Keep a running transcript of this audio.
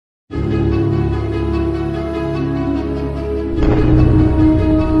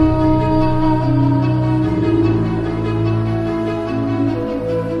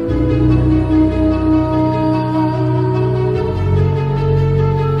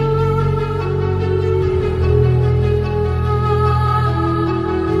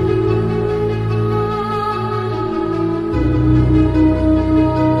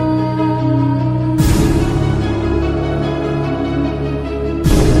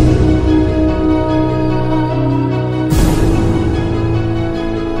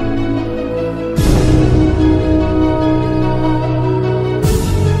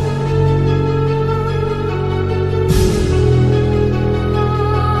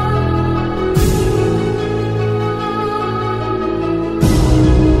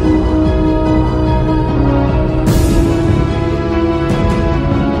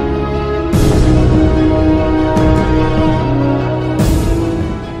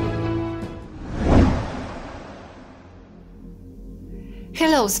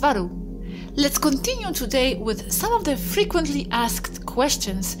Hello, Svaru. Let's continue today with some of the frequently asked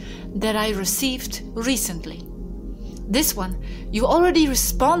questions that I received recently. This one you already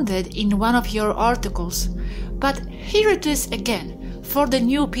responded in one of your articles, but here it is again, for the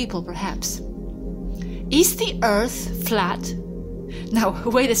new people perhaps. Is the Earth flat? Now,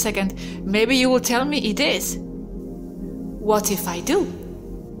 wait a second, maybe you will tell me it is. What if I do?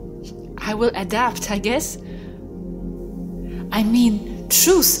 I will adapt, I guess. I mean,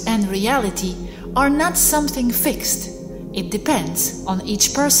 truth and reality are not something fixed. It depends on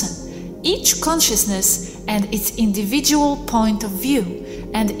each person, each consciousness and its individual point of view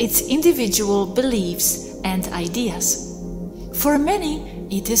and its individual beliefs and ideas. For many,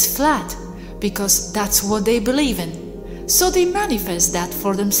 it is flat because that's what they believe in, so they manifest that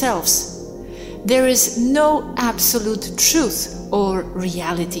for themselves. There is no absolute truth or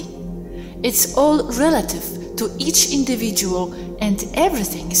reality. It's all relative to each individual and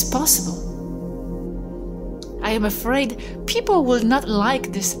everything is possible. I am afraid people will not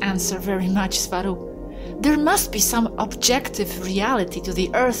like this answer very much, Svaru. There must be some objective reality to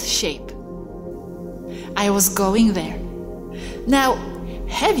the Earth shape. I was going there. Now,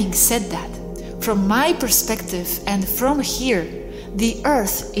 having said that, from my perspective and from here, the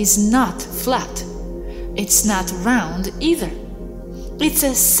Earth is not flat. It's not round either. It's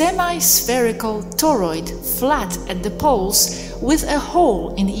a semi-spherical toroid, flat at the poles, with a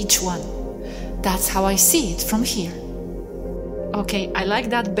hole in each one. That's how I see it from here. Okay, I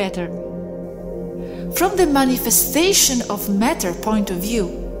like that better. From the manifestation of matter point of view,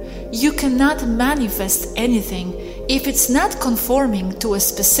 you cannot manifest anything if it's not conforming to a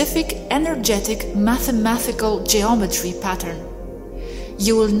specific energetic mathematical geometry pattern.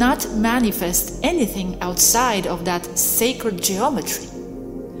 You will not manifest anything outside of that sacred geometry.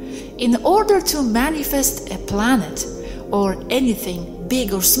 In order to manifest a planet or anything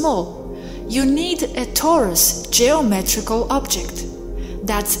big or small, you need a torus geometrical object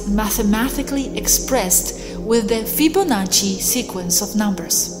that's mathematically expressed with the Fibonacci sequence of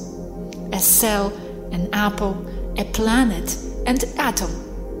numbers. A cell, an apple, a planet, and atom.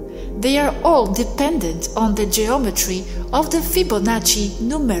 They are all dependent on the geometry of the Fibonacci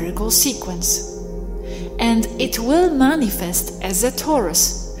numerical sequence. And it will manifest as a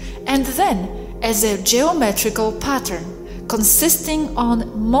torus, and then as a geometrical pattern consisting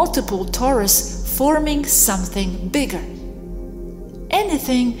on multiple torus forming something bigger.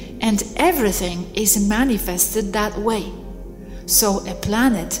 Anything and everything is manifested that way. So a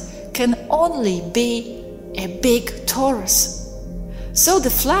planet can only be a big torus. So the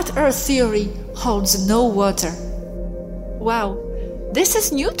flat Earth theory holds no water. Wow, this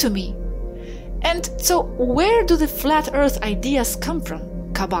is new to me. And so where do the flat Earth ideas come from?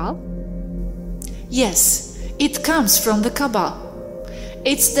 Kabbalah? Yes, it comes from the Kabbalah.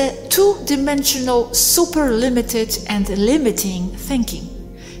 It's the two-dimensional, super-limited and limiting thinking.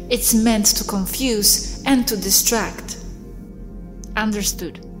 It's meant to confuse and to distract.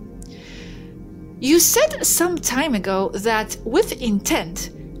 Understood. You said some time ago that with intent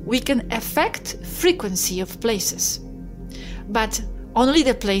we can affect frequency of places. But only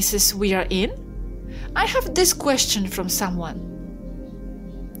the places we are in? I have this question from someone.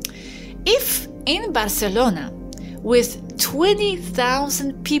 If in Barcelona, with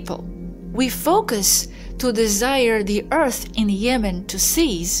 20,000 people, we focus to desire the earth in Yemen to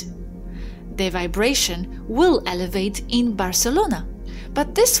cease, the vibration will elevate in Barcelona,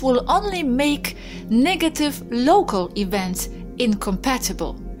 but this will only make negative local events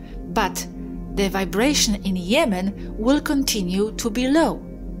incompatible, but the vibration in Yemen will continue to be low,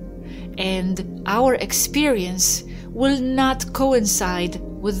 and our experience will not coincide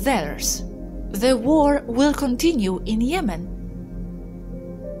with theirs. The war will continue in Yemen.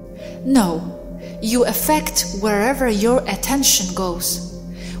 No, you affect wherever your attention goes,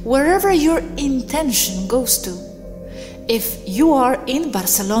 wherever your intention goes to. If you are in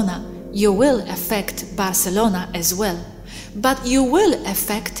Barcelona, you will affect Barcelona as well, but you will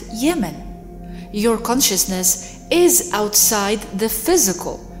affect Yemen. Your consciousness is outside the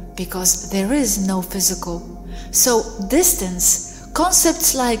physical, because there is no physical. So distance,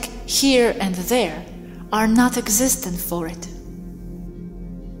 concepts like here and there, are not existent for it.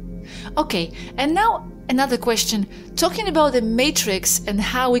 Okay, and now another question, talking about the matrix and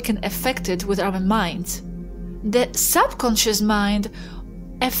how we can affect it with our minds. The subconscious mind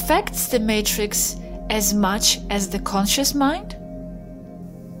affects the matrix as much as the conscious mind?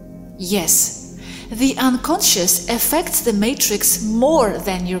 Yes, the unconscious affects the matrix more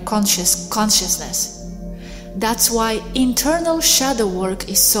than your consciousness. That's why internal shadow work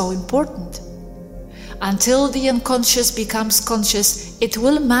is so important. Until the unconscious becomes conscious, it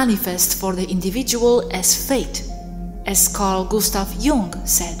will manifest for the individual as fate, as Carl Gustav Jung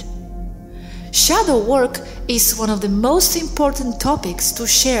said. Shadow work is one of the most important topics to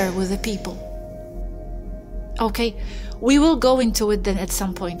share with the people. Okay, we will go into it then at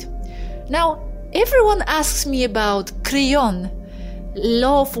some point. Now, everyone asks me about Kryon,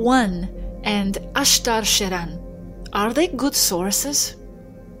 Law of One, and Ashtar Sheran. Are they good sources?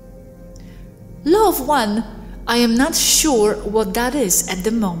 Law of One, I am not sure what that is at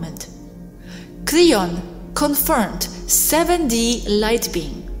the moment. Kryon, confirmed 7D light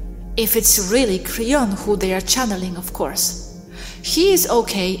being. If it's really Kryon who they are channeling, of course. He is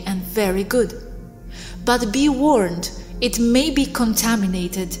okay and very good. But be warned, it may be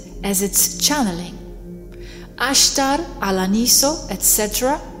contaminated as it's channeling. Ashtar, Alaniso,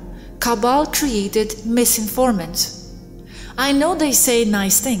 etc. Cabal created misinformants. I know they say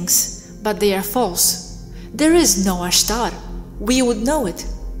nice things, but they are false. There is no Ashtar. We would know it.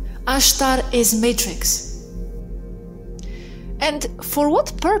 Ashtar is Matrix. And for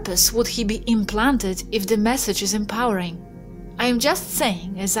what purpose would he be implanted if the message is empowering? I am just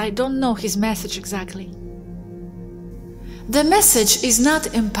saying, as I don't know his message exactly. The message is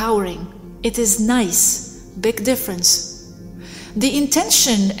not empowering. It is nice. Big difference. The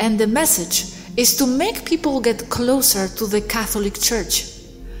intention and the message is to make people get closer to the Catholic Church.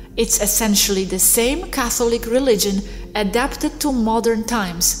 It's essentially the same Catholic religion adapted to modern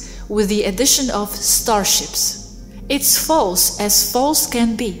times with the addition of starships. It's false as false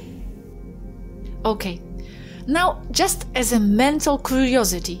can be. Okay, now just as a mental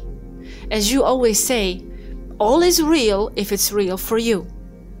curiosity, as you always say, all is real if it's real for you.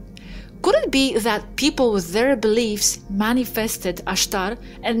 Could it be that people with their beliefs manifested Ashtar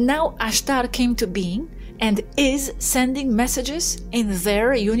and now Ashtar came to being and is sending messages in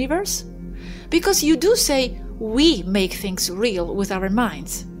their universe? Because you do say we make things real with our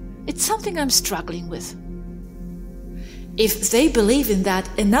minds. It's something I'm struggling with. If they believe in that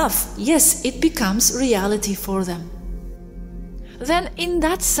enough, yes, it becomes reality for them. Then in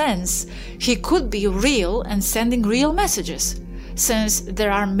that sense, he could be real and sending real messages, since there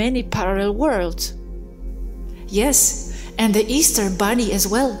are many parallel worlds. Yes, and the Easter Bunny as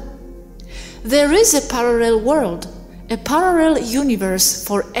well. There is a parallel world, a parallel universe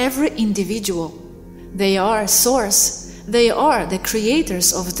for every individual. They are source. They are the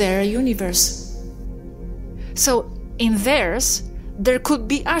creators of their universe. So, in theirs, there could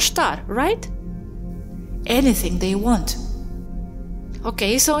be Ashtar, right? Anything they want.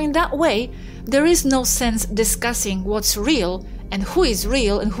 Okay, so in that way, there is no sense discussing what's real and who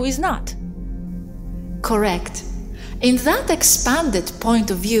is not. Correct. In that expanded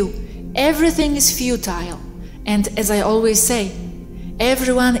point of view, everything is futile, and as I always say,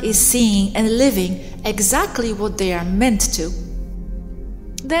 everyone is seeing and living exactly what they are meant to.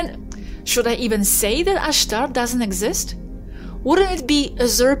 Then, should I even say that Ashtar doesn't exist? Wouldn't it be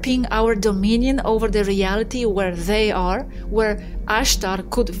usurping our dominion over the reality where they are, where Ashtar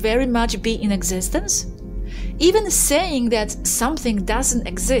could very much be in existence? Even saying that something doesn't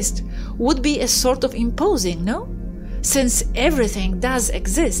exist would be a sort of imposing, no? Since everything does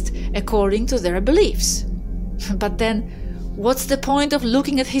exist according to their beliefs. But then, what's the point of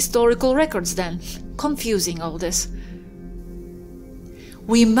looking at historical records then? Confusing all this.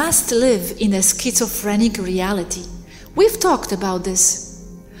 We must live in a schizophrenic reality. We've talked about this.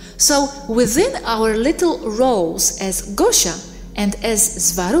 So, within our little roles as Gosia and as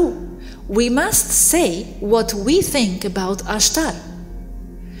Svaru, we must say what we think about Ashtar.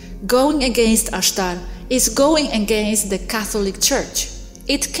 Going against Ashtar is going against the Catholic Church.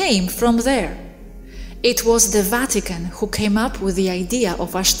 It came from there. It was the Vatican who came up with the idea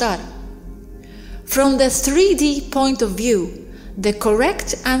of Ashtar. From the 3D point of view, the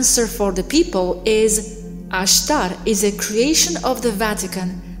correct answer for the people is Ashtar is a creation of the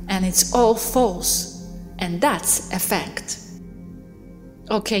Vatican and it's all false. And that's a fact.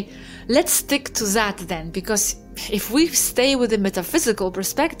 Okay, let's stick to that then, because if we stay with the metaphysical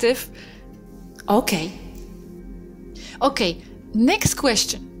perspective... Okay, next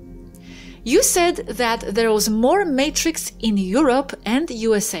question. You said that there was more Matrix in Europe and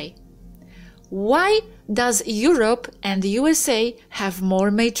USA. Why does Europe and the USA have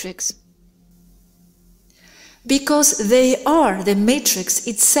more Matrix? Because they are the Matrix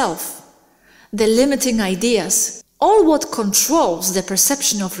itself, the limiting ideas, all what controls the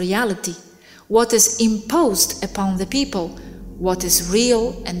perception of reality, what is imposed upon the people, what is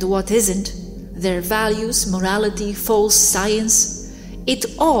real and what isn't, their values, morality, false science, it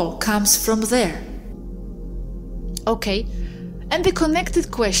all comes from there. Okay, and the connected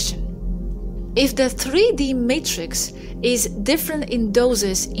question. if the 3D matrix is different in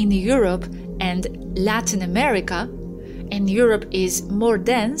doses in Europe and Latin America, and Europe is more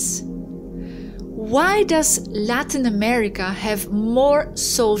dense, why does Latin America have more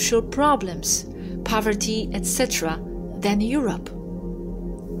social problems, poverty, etc., than Europe?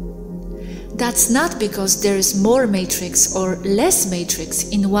 That's not because there is more matrix or less matrix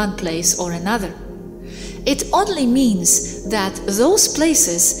in one place or another. It only means that those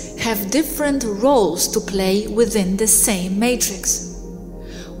places have different roles to play within the same matrix.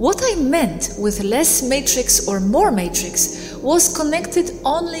 What I meant with less matrix or more matrix was connected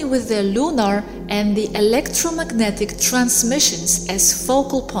only with the lunar and the electromagnetic transmissions as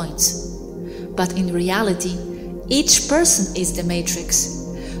focal points. But in reality, each person is the matrix.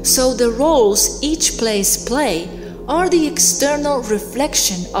 So the roles each place play are the external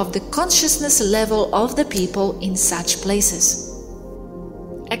reflection of the consciousness level of the people in such places.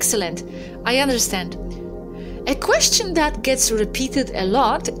 Excellent, I understand. A question that gets repeated a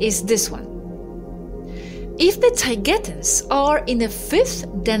lot is this one. If the Taigetans are in the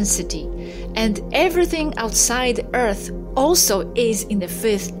 5th density and everything outside Earth also is in the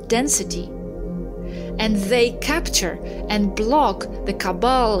 5th density, and they capture and block the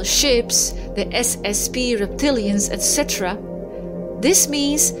Cabal ships, the SSP reptilians, etc., this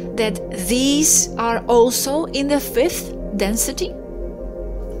means that these are also in the 5th density?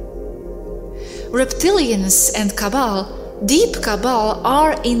 Reptilians and Cabal, deep Cabal,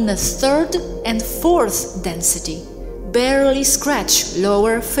 are in the 3rd and 4th density, barely scratch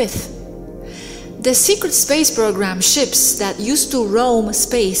lower 5th. The secret space program ships that used to roam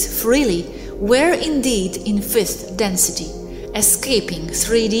space freely were indeed in 5th density, escaping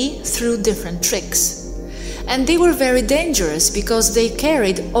 3D through different tricks. And they were very dangerous because they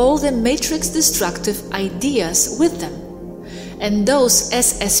carried all the matrix destructive ideas with them. And those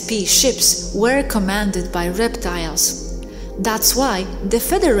SSP ships were commanded by reptiles. That's why the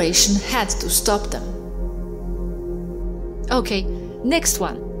Federation had to stop them. Okay, next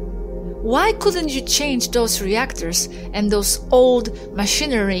one. Why couldn't you change those reactors and those old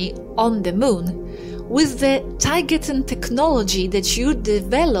machinery on the moon with the Taigetan technology that you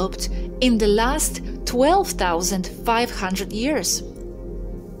developed in the last 12,500 years?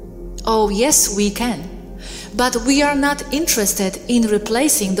 Oh yes, we can. But we are not interested in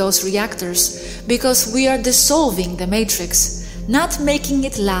replacing those reactors because we are dissolving the matrix, not making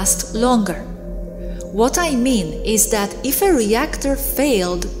it last longer. What I mean is that if a reactor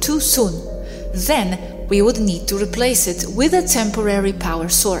failed too soon, then we would need to replace it with a temporary power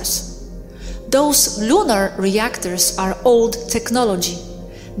source. Those lunar reactors are old technology.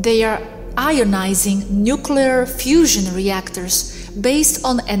 They are ionizing nuclear fusion reactors based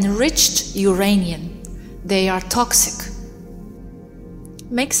on enriched uranium. They are toxic.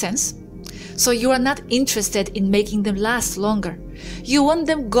 Makes sense? So you are not interested in making them last longer. You want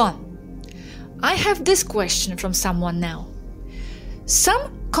them gone. I have this question from someone now.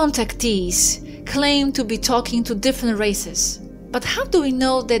 Some contactees claim to be talking to different races, but how do we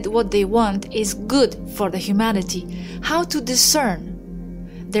know that what they want is good for the humanity? How to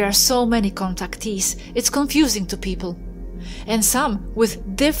discern? There are so many contactees, it's confusing to people, and some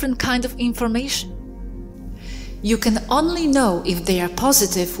with different kind of information. You can only know if they are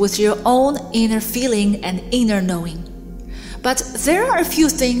positive with your own inner feeling and inner knowing. But there are a few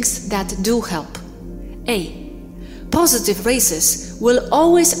things that do help. A. Positive races will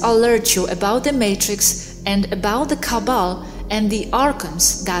always alert you about the Matrix and about the Cabal and the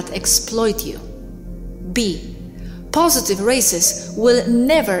Archons that exploit you. B. Positive races will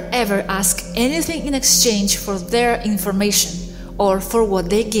never ever ask anything in exchange for their information or for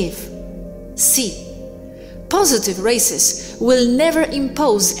what they give. C. Positive races will never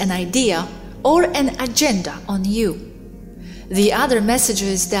impose an idea or an agenda on you. The other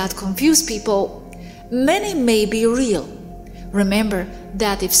messages that confuse people, many may be real. Remember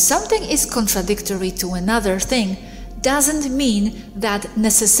that if something is contradictory to another thing, doesn't mean that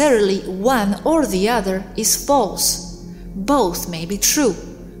necessarily one or the other is false. Both may be true,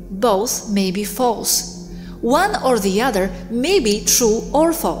 both may be false. One or the other may be true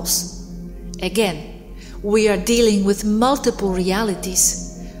or false. Again, we are dealing with multiple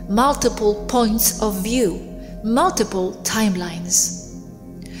realities, multiple points of view, multiple timelines.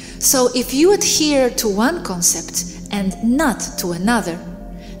 So if you adhere to one concept and not to another,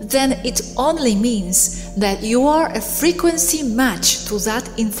 then it only means that you are a frequency match to that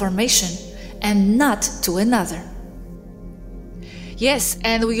information and not to another. Yes,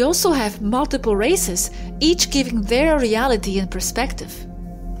 and we also have multiple races, each giving their reality and perspective.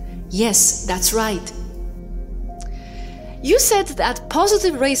 Yes, that's right. You said that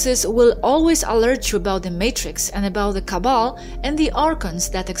positive races will always alert you about the Matrix and about the Cabal and the Archons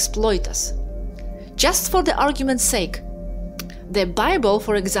that exploit us. Just for the argument's sake, the Bible,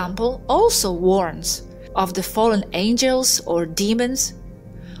 for example, also warns of the fallen angels or demons.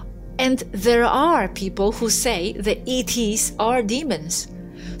 And there are people who say the ETs are demons.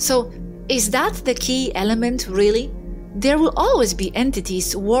 So, is that the key element really? There will always be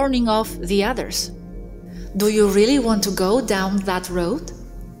entities warning off the others. Do you really want to go down that road?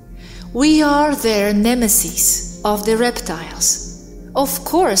 We are their nemesis of the reptiles. Of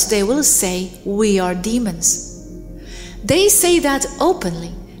course they will say we are demons. They say that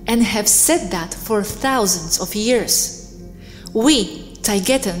openly and have said that for thousands of years. We,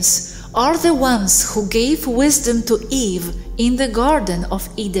 Taigetans, are the ones who gave wisdom to Eve in the Garden of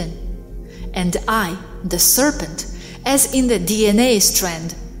Eden. And I, the serpent, as in the DNA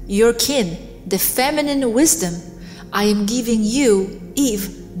strand, your kin, the feminine wisdom, I am giving you,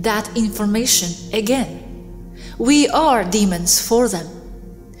 Eve, that information again. We are demons for them,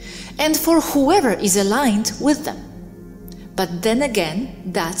 and for whoever is aligned with them. But then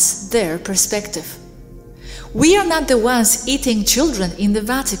again, that's their perspective. We are not the ones eating children in the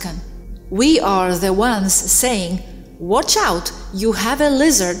Vatican. We are the ones saying, watch out, you have a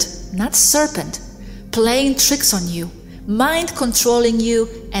lizard, not serpent, playing tricks on you, mind controlling you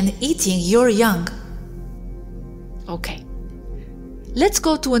and eating your young. Okay, let's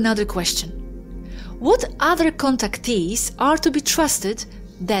go to another question. What other contactees are to be trusted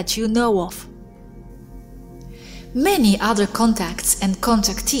that you know of? Many other contacts and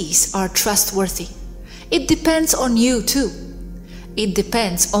contactees are trustworthy. It depends on you too. It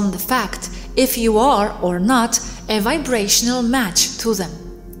depends on the fact if you are or not a vibrational match to them,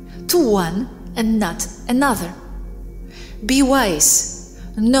 to one and not another. Be wise.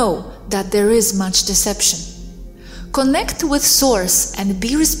 Know that there is much deception. Connect with Source and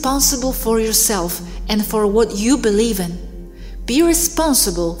be responsible for yourself and for what you believe in. Be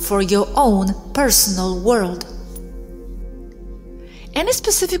responsible for your own personal world. Any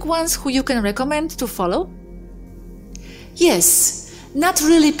specific ones who you can recommend to follow? Yes, not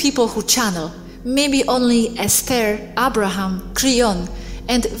really people who channel, maybe only Esther, Abraham, Creon,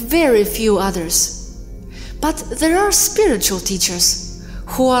 and very few others. But there are spiritual teachers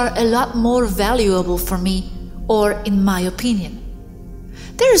who are a lot more valuable for me, or in my opinion.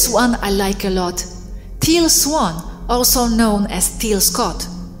 There is one I like a lot, Teal Swan, also known as Teal Scott.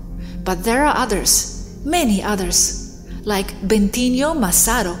 But there are others, many others, like Bentinho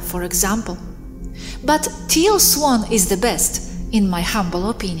Massaro, for example. But Teal Swan is the best, in my humble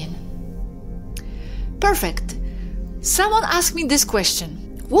opinion. Perfect. Someone asked me this question.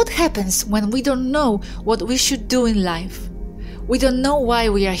 What happens when we don't know what we should do in life? We don't know why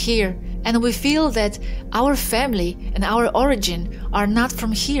we are here, and we feel that our family and our origin are not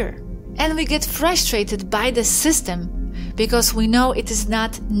from here. And we get frustrated by the system because we know it is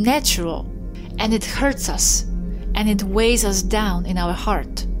not natural, and it hurts us, and it weighs us down in our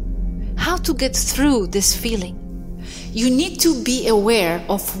heart. How to get through this feeling? You need to be aware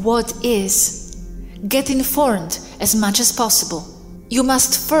of what is. Get informed as much as possible. You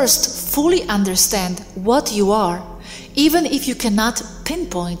must first fully understand what you are, even if you cannot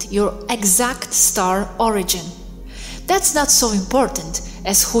pinpoint your exact star origin. That's not so important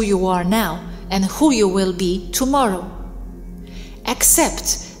as who you are now and who you will be tomorrow.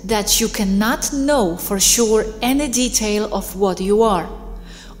 Accept that you cannot know for sure any detail of what you are,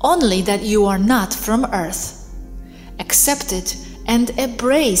 only that you are not from Earth. Accept it and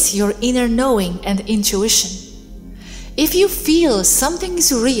embrace your inner knowing and intuition. If you feel something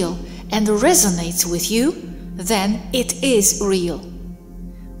is real and resonates with you, then it is real.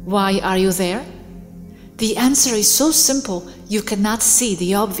 Why are you there? The answer is so simple you cannot see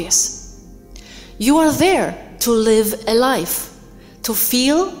the obvious. You are there to live a life, to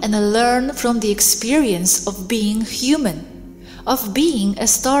feel and learn from the experience of being human, of being a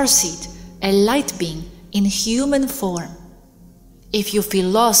starseed, a light being in human form. If you feel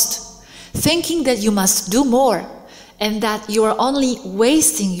lost, thinking that you must do more, and that you are only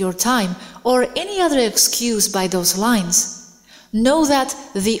wasting your time or any other excuse by those lines, know that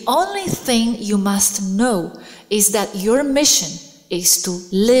the only thing you must know is that your mission is to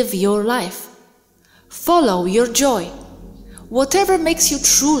live your life. Follow your joy. Whatever makes you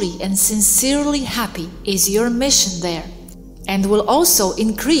truly and sincerely happy is your mission there, and will also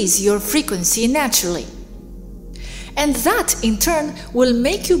increase your frequency naturally. And that, in turn, will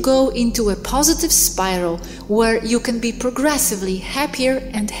make you go into a positive spiral where you can be progressively happier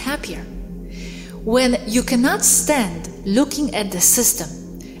and happier. When you cannot stand looking at the system,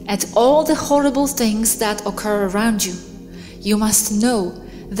 at all the horrible things that occur around you, you must know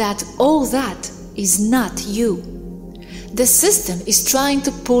that all that is not you. The system is trying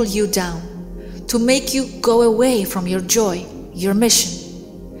to pull you down, to make you go away from your joy, your mission.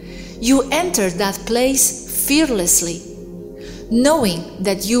 You entered that place fearlessly, knowing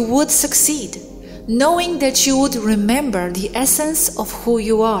that you would succeed, knowing that you would remember the essence of who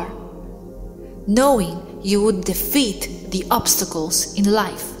you are, knowing you would defeat the obstacles in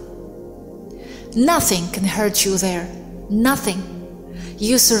life. Nothing can hurt you there, nothing.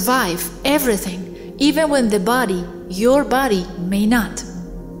 You survive everything, even when the body, your body, may not.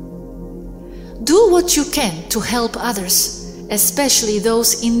 Do what you can to help others, especially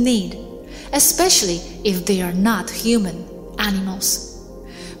those in need, especially if they are not human, animals.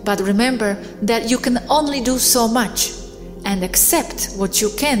 But remember that you can only do so much, and accept what you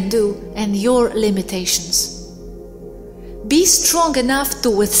can do and your limitations. Be strong enough to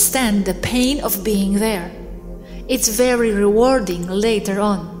withstand the pain of being there. It's very rewarding later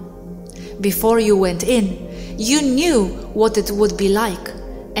on. Before you went in, you knew what it would be like,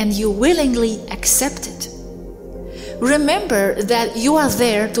 and you willingly accepted. Remember that you are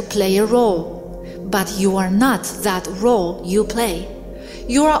there to play a role, but you are not that role you play.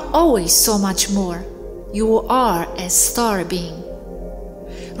 You are always so much more. You are a star being.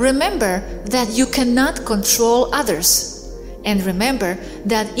 Remember that you cannot control others. And remember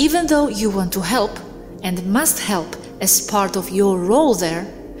that even though you want to help, and must help as part of your role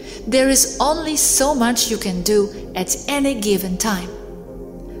there is only so much you can do at any given time.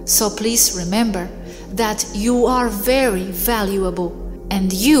 So please remember that you are very valuable,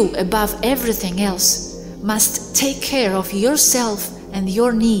 and you, above everything else, must take care of yourself and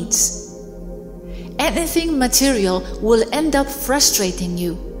your needs. Anything material will end up frustrating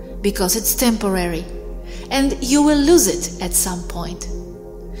you because it's temporary, and you will lose it at some point.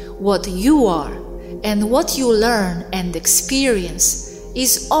 What you are and what you learn and experience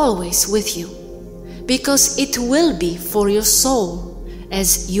is always with you, because it will be for your soul,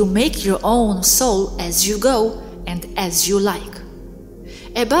 as you make your own soul as you go and as you like.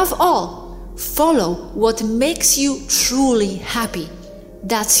 Above all, follow what makes you truly happy.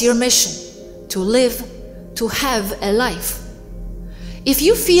 That's your mission, to live, to have a life. If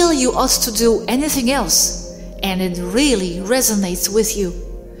you feel you ought to do anything else, and it really resonates with you,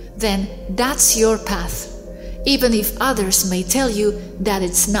 then that's your path, even if others may tell you that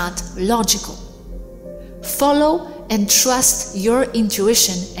it's not logical. Follow and trust your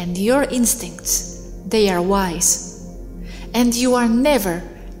intuition and your instincts. They are wise. And you are never,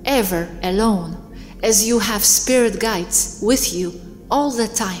 ever alone, as you have spirit guides with you all the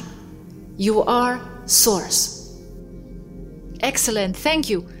time. You are Source. Excellent, thank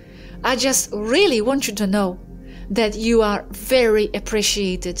you. I just really want you to know that you are very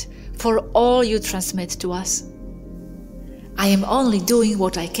appreciated for all you transmit to us. I am only doing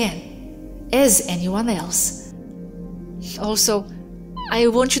what I can, as anyone else. Also, I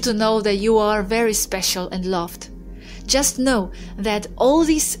want you to know that you are very special and loved. Just know that all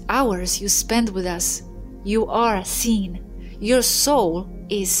these hours you spend with us, you are seen. Your soul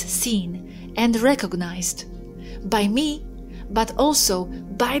is seen and recognized by me, but also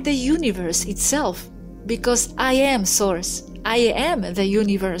by the universe itself, because I am Source, I am the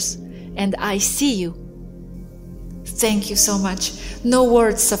universe, and I see you. Thank you so much. No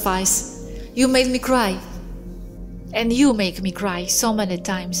words suffice. You made me cry. And you make me cry so many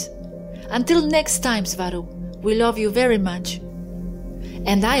times. Until next time, Svaru, we love you very much.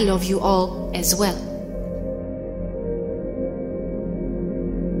 And I love you all as well.